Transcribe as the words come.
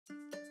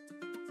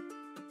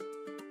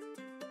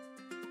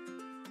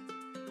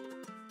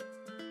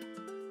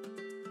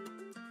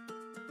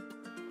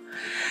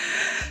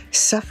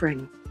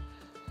Suffering.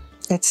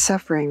 It's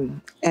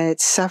suffering. And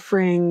it's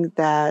suffering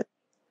that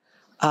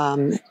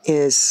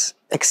is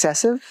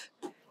excessive,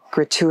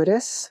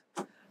 gratuitous,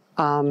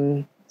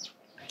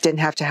 didn't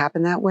have to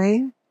happen that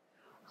way.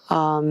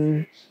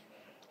 But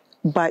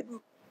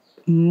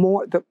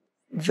more,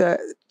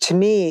 to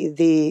me,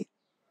 the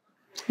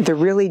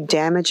really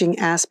damaging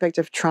aspect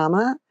of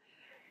trauma,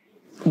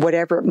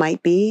 whatever it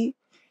might be,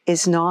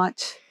 is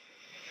not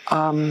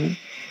the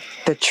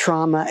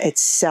trauma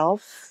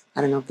itself. I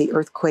don't know, the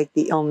earthquake,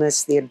 the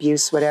illness, the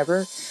abuse,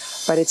 whatever,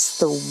 but it's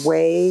the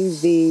way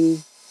the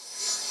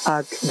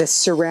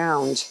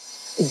surround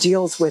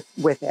deals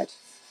with it,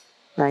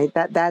 right?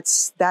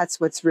 That's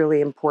what's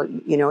really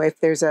important. You know, if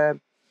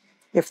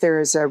there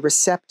is a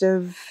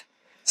receptive,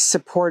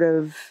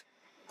 supportive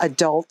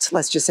adult,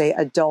 let's just say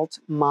adult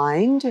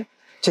mind,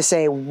 to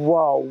say,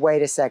 whoa,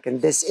 wait a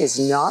second, this is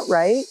not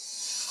right.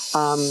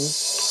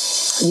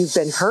 You've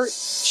been hurt,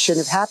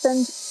 shouldn't have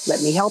happened.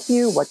 Let me help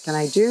you. What can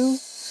I do?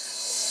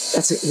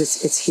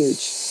 It's huge.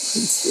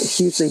 It's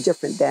hugely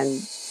different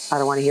than, I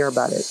don't want to hear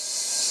about it.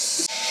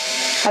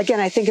 Again,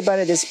 I think about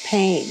it as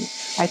pain.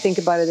 I think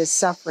about it as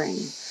suffering.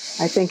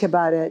 I think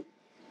about it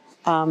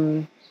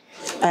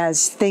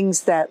as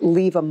things that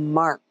leave a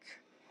mark,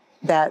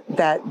 that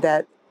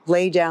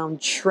lay down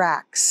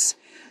tracks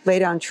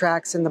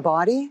in the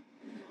body,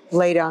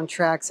 lay down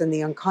tracks in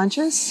the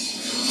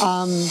unconscious.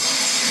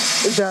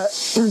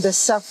 The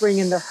suffering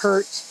and the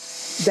hurt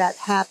that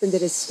happened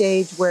at a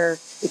stage where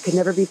it could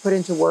never be put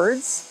into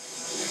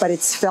words, but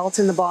it's felt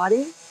in the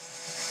body,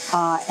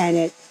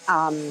 and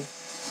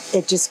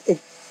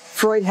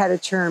Freud had a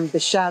term, the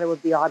shadow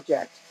of the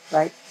object,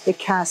 right? It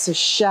casts a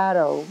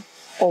shadow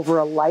over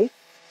a life,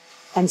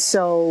 and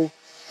so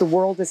the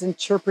world is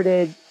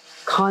interpreted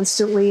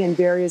constantly in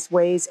various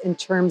ways in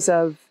terms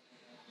of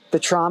the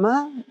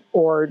trauma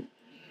or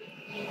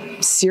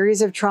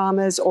series of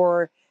traumas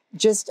or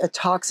just a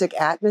toxic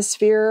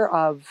atmosphere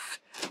of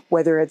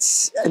whether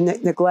it's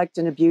neglect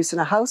and abuse in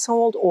a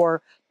household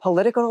or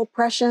political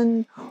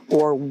oppression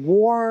or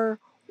war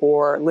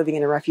or living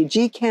in a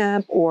refugee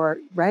camp or,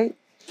 right?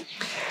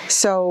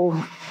 So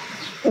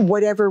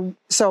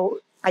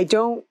I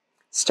don't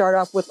start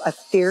off with a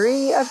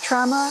theory of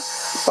trauma,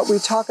 but we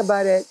talk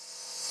about it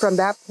from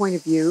that point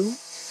of view.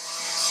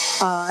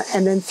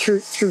 And then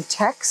through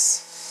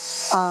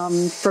texts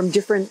from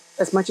different,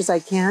 as much as I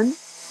can,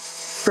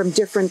 from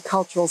different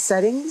cultural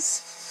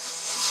settings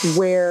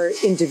where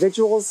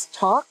individuals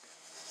talk,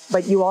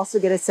 but you also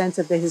get a sense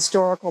of the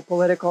historical,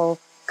 political,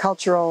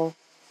 cultural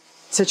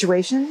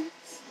situation.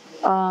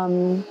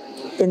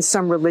 In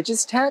some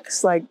religious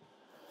texts, like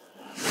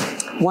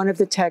one of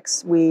the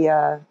texts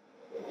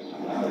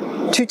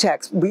two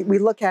texts, we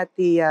look at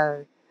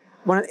the,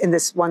 in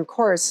this one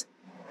course,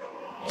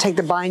 take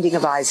the binding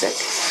of Isaac,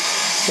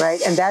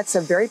 right? And that's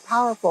a very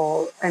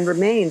powerful, and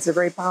remains a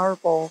very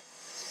powerful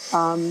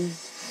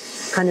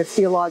kind of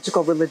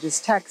theological religious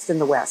text in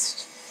the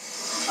West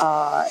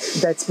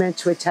that's meant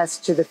to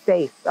attest to the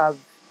faith of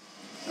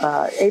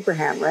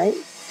Abraham, right?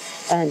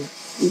 And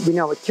we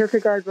know what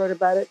Kierkegaard wrote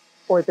about it,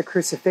 or the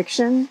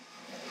crucifixion,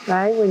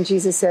 right? When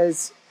Jesus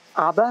says,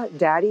 Abba,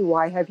 Daddy,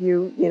 why have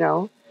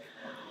you,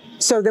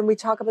 So then we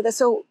talk about that.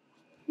 So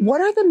what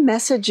are the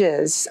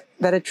messages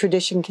that a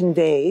tradition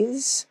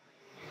conveys?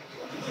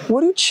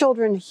 What do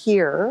children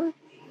hear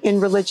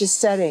in religious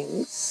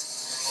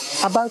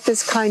settings about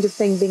this kind of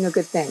thing being a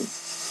good thing?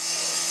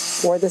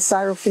 Or the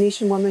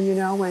Syrophoenician woman,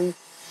 when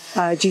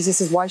Jesus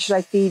says, why should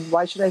I feed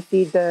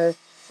the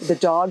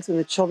dogs when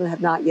the children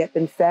have not yet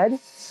been fed?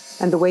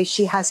 And the way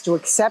she has to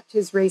accept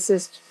his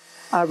racist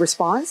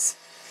response.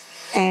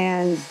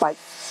 But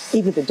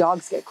even the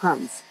dogs get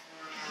crumbs.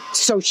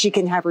 So she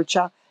can have her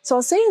child. So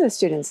I'll say to the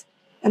students,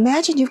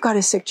 imagine you've got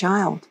a sick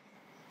child.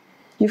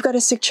 You've got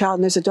a sick child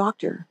and there's a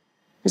doctor.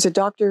 There's a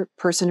doctor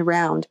person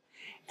around,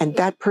 and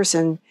that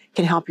person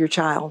can help your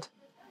child.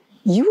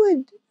 You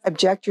would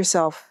object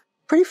yourself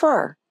pretty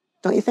far,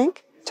 don't you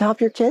think, to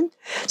help your kid?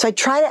 So I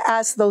try to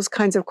ask those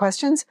kinds of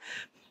questions.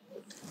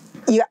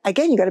 You got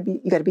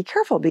to be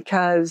careful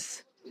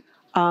because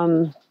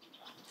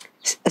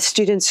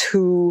students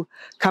who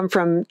come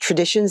from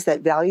traditions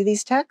that value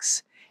these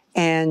texts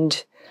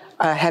and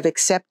have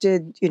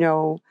accepted,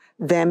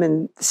 them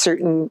in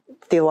certain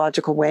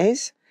theological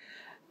ways,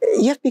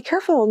 you have to be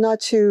careful not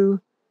to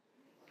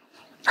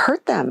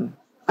hurt them.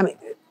 I mean,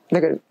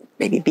 they're going to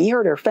maybe be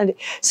hurt or offended.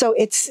 So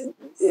it's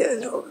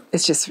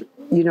just,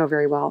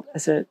 very well,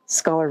 as a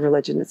scholar of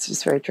religion, it's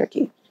just very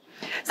tricky.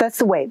 So that's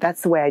the way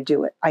I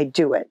do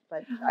it.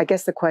 But I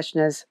guess the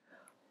question is,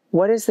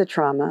 what is the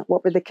trauma?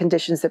 What were the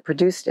conditions that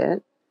produced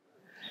it?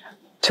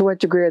 To what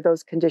degree are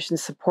those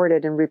conditions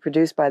supported and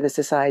reproduced by the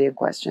society in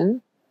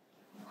question?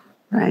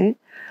 Right?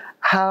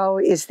 How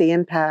is the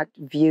impact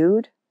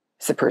viewed?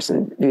 Is the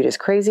person viewed as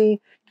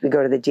crazy? Do we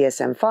go to the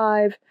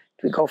DSM-5? Do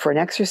we go for an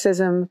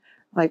exorcism?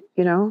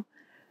 So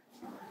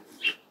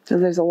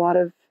there's a lot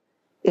of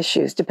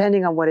issues,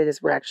 depending on what it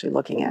is we're actually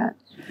looking at.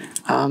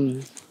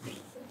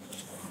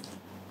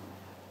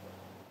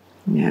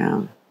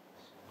 Yeah.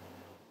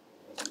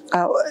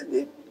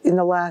 in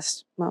the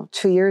last, well,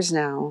 2 years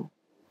now,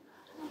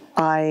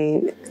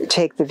 I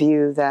take the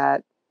view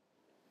that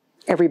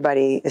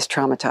everybody is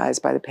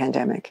traumatized by the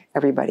pandemic.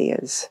 Everybody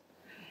is.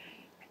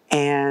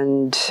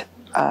 And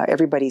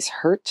everybody's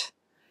hurt.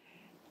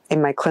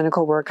 In my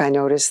clinical work, I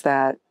noticed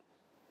that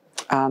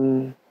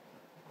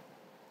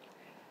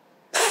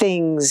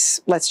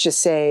things, let's just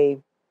say,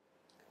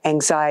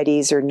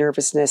 anxieties or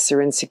nervousness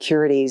or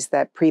insecurities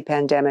that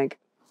pre-pandemic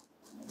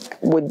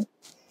wouldn't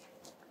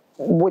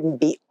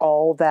be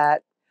all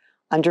that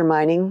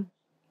undermining.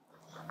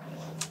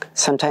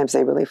 Sometimes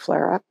they really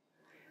flare up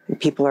and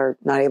people are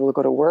not able to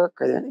go to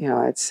work, or, you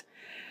know, it's...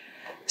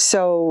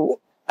 So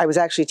I was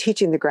actually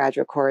teaching the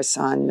graduate course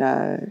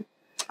on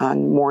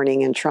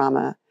mourning and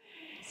trauma.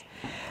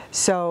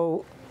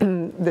 So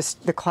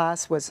the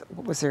class was,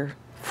 what was there,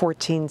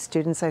 14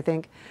 students, I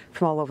think,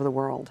 from all over the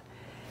world.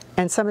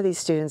 And some of these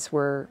students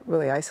were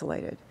really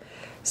isolated.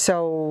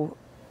 So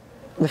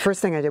the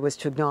first thing I did was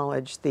to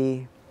acknowledge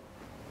the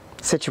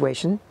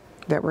situation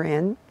that we're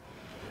in,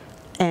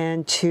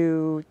 and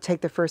to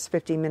take the first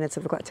 15 minutes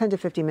of the class, 10 to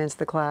 15 minutes of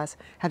the class,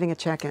 having a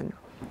check-in.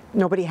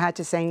 Nobody had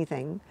to say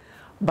anything,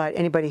 but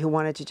anybody who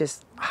wanted to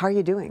just, how are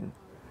you doing?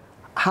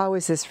 How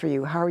is this for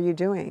you? How are you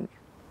doing?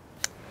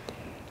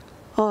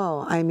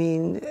 Oh, I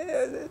mean,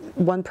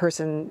 one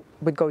person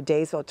would go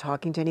days without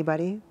talking to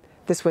anybody.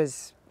 This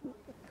was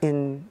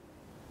in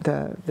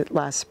the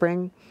last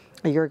spring,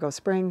 a year ago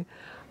spring,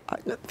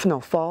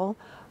 fall.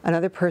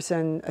 Another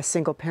person, a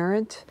single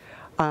parent,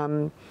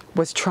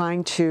 was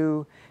trying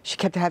to, she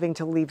kept having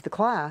to leave the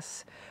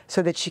class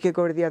so that she could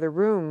go to the other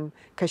room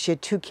because she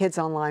had 2 kids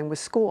online with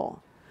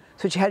school.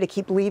 So she had to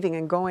keep leaving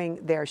and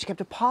going there. She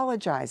kept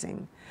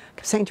apologizing. I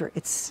kept saying to her,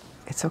 it's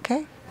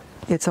okay.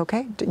 It's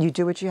okay. You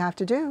do what you have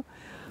to do.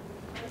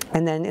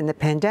 And then in the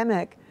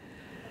pandemic,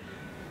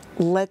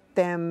 let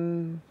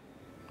them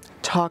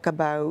talk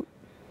about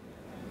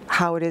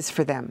how it is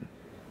for them.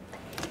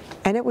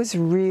 And it was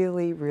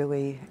really,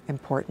 really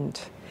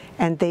important.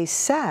 And they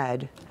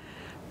said,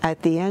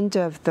 at the end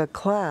of the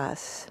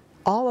class,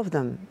 all of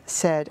them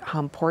said how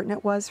important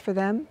it was for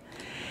them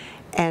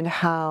and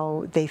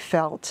how they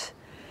felt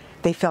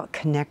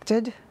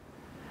connected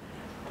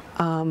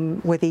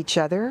with each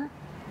other,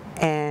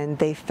 and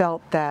they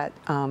felt that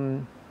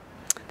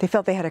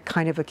they had a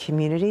kind of a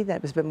community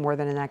that was a bit more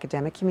than an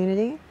academic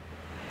community.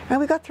 And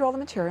we got through all the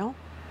material.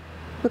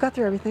 We got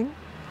through everything.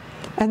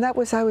 And I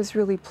was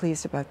really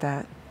pleased about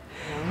that.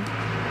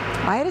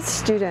 I had a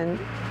student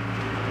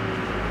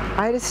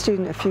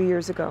a few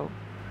years ago,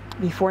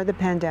 before the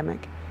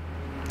pandemic.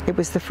 It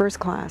was the first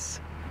class.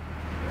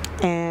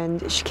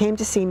 And she came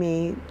to see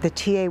me. The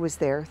TA was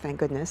there, thank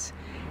goodness,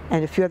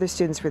 and a few other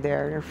students were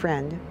there, and her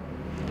friend.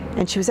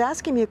 And she was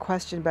asking me a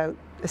question about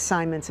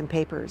assignments and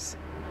papers.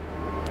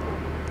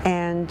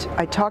 And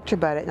I talked to her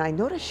about it, and I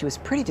noticed she was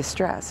pretty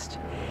distressed.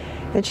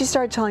 Then she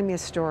started telling me a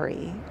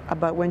story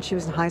about when she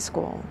was in high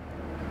school.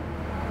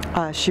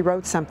 She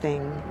wrote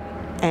something,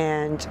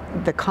 and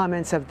the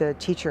comments of the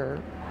teacher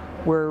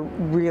were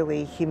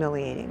really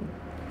humiliating,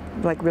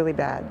 like really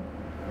bad.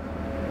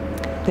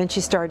 Then she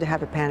started to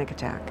have a panic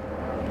attack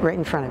right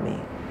in front of me.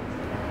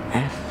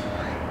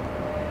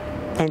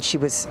 And she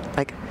was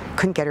like,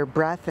 couldn't get her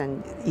breath,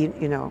 and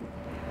you know.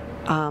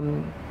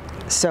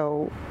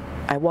 So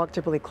I walked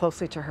up really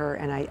closely to her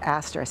and I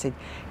asked her, I said,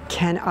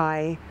 can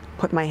I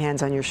put my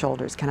hands on your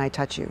shoulders? Can I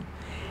touch you?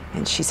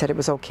 And she said it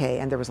was okay,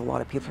 and there was a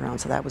lot of people around,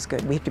 so that was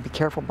good. We have to be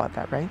careful about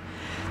that, right?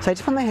 So I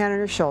just put my hand on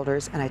her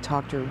shoulders and I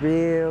talked to her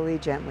really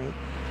gently.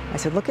 I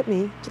said, look at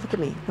me, look at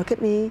me, look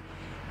at me.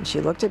 And she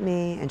looked at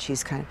me, and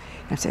she's kind of,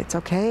 and I said, it's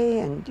okay,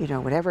 and you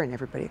know, whatever, and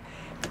everybody.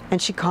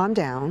 And she calmed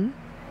down,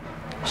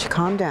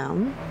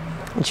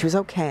 and she was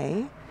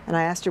okay. And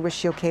I asked her, was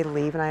she okay to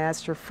leave? And I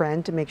asked her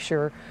friend to make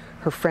sure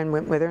her friend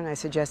went with her, and I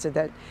suggested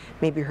that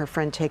maybe her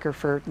friend take her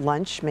for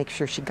lunch, make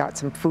sure she got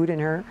some food in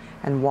her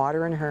and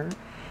water in her.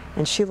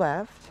 And she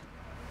left.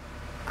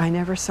 I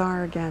never saw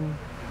her again.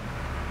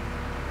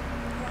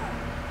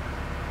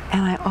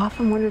 And I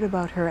often wondered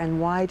about her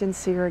and why I didn't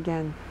see her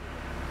again.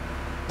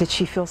 Did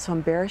she feel so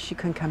embarrassed she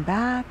couldn't come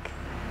back?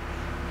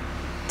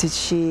 Did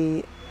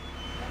she...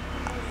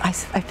 I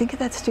think of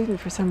that student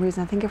for some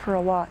reason. I think of her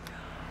a lot.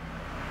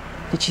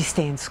 Did she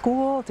stay in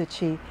school? Did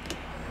she...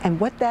 And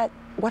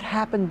what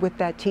happened with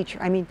that teacher?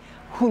 I mean,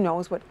 who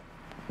knows what...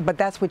 But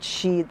that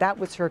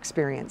was her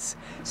experience.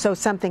 So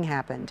something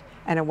happened,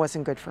 and it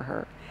wasn't good for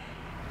her.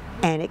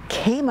 And it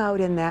came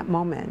out in that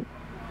moment.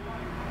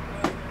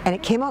 And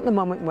it came out in the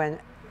moment when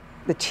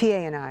the TA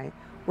and I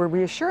were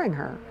reassuring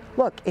her,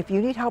 look, if you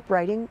need help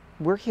writing,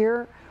 we're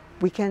here,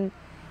 we can,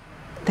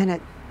 then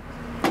it,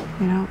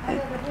 you know,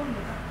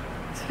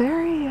 it's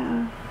very,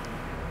 I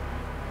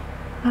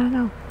don't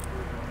know,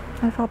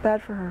 I felt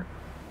bad for her.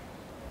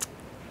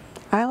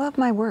 I love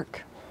my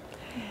work.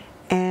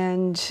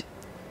 And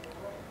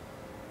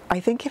I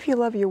think if you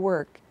love your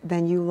work,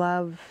 then you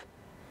love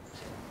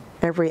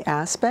every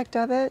aspect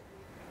of it,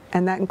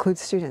 and that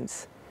includes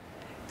students.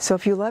 So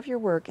if you love your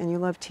work and you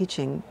love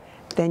teaching,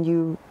 then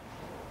you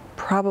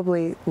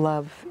probably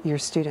love your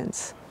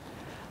students.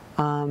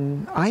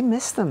 I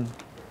miss them.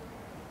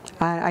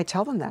 I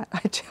tell them that. I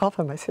tell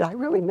them, I say, I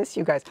really miss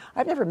you guys.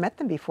 I've never met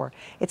them before.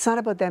 It's not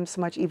about them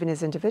so much even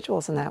as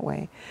individuals in that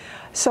way.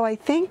 So I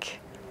think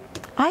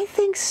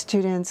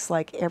students,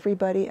 like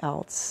everybody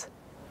else,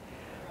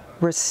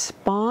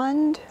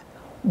 respond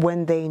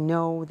when they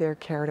know they're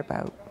cared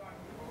about.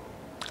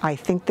 I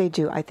think they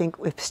do. I think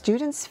if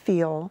students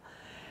feel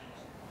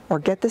or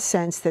get the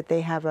sense that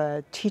they have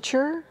a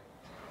teacher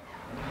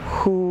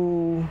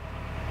who,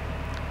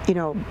 you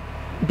know,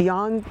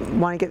 beyond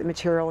wanting to get the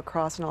material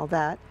across and all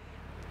that,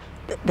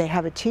 they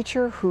have a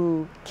teacher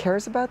who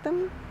cares about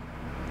them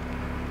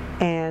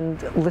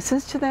and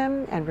listens to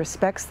them and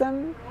respects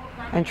them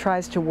and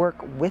tries to work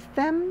with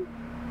them,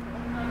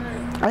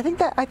 I think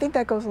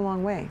that goes a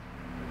long way.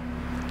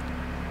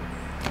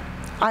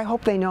 I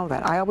hope they know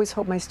that. I always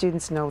hope my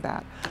students know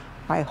that.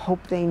 I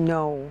hope they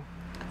know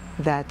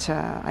that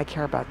I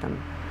care about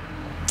them.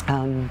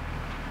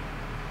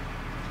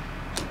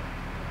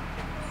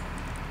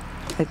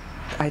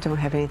 I don't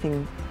have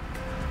anything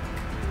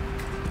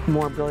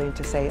more brilliant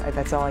to say.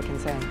 That's all I can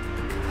say.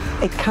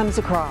 It comes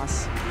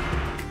across.